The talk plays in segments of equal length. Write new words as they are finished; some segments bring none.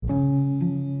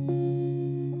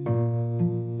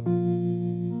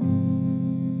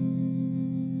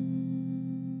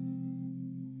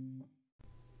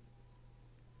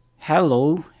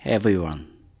Hello everyone.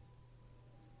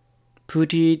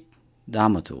 Puti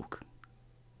Dharma Talk.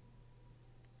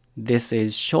 This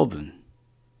is Shobun,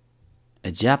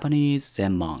 a Japanese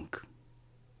Zen monk.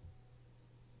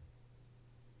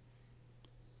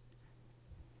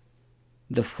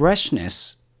 The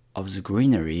freshness of the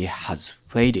greenery has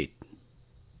faded,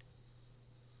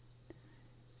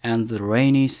 and the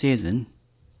rainy season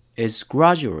is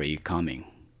gradually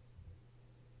coming.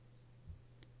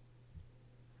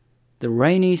 The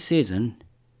rainy season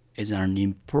is an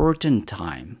important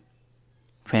time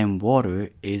when water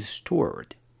is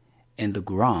stored in the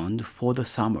ground for the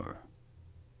summer.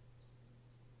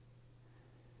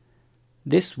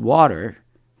 This water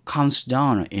comes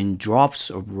down in drops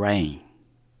of rain.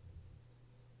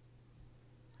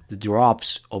 The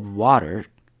drops of water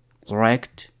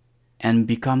collect and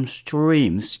become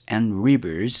streams and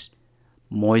rivers,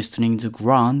 moistening the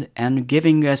ground and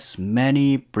giving us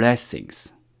many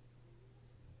blessings.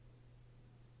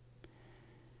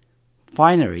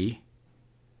 Finally,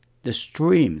 the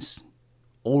streams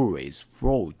always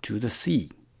flow to the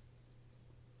sea.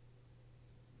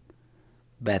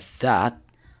 But that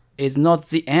is not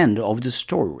the end of the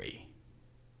story.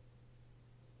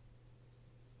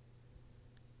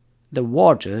 The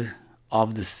water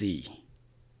of the sea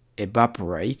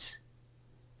evaporates,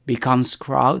 becomes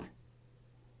cloud,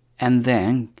 and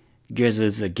then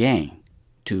gathers again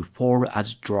to fall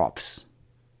as drops.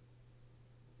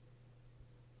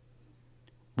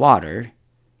 Water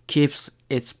keeps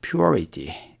its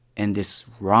purity in this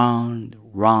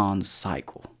round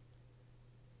cycle.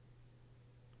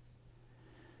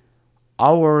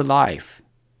 Our life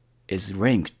is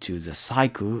linked to the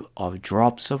cycle of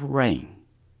drops of rain.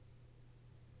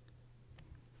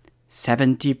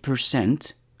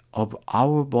 70% of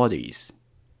our bodies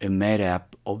are made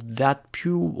up of that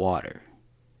pure water.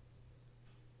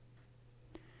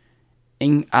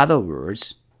 In other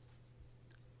words,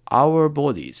 our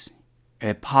bodies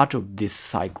are part of this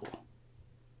cycle.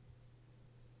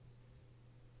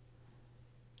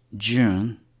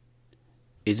 June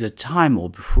is a time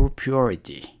of full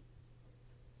purity.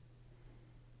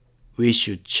 We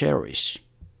should cherish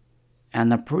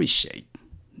and appreciate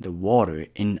the water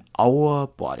in our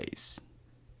bodies.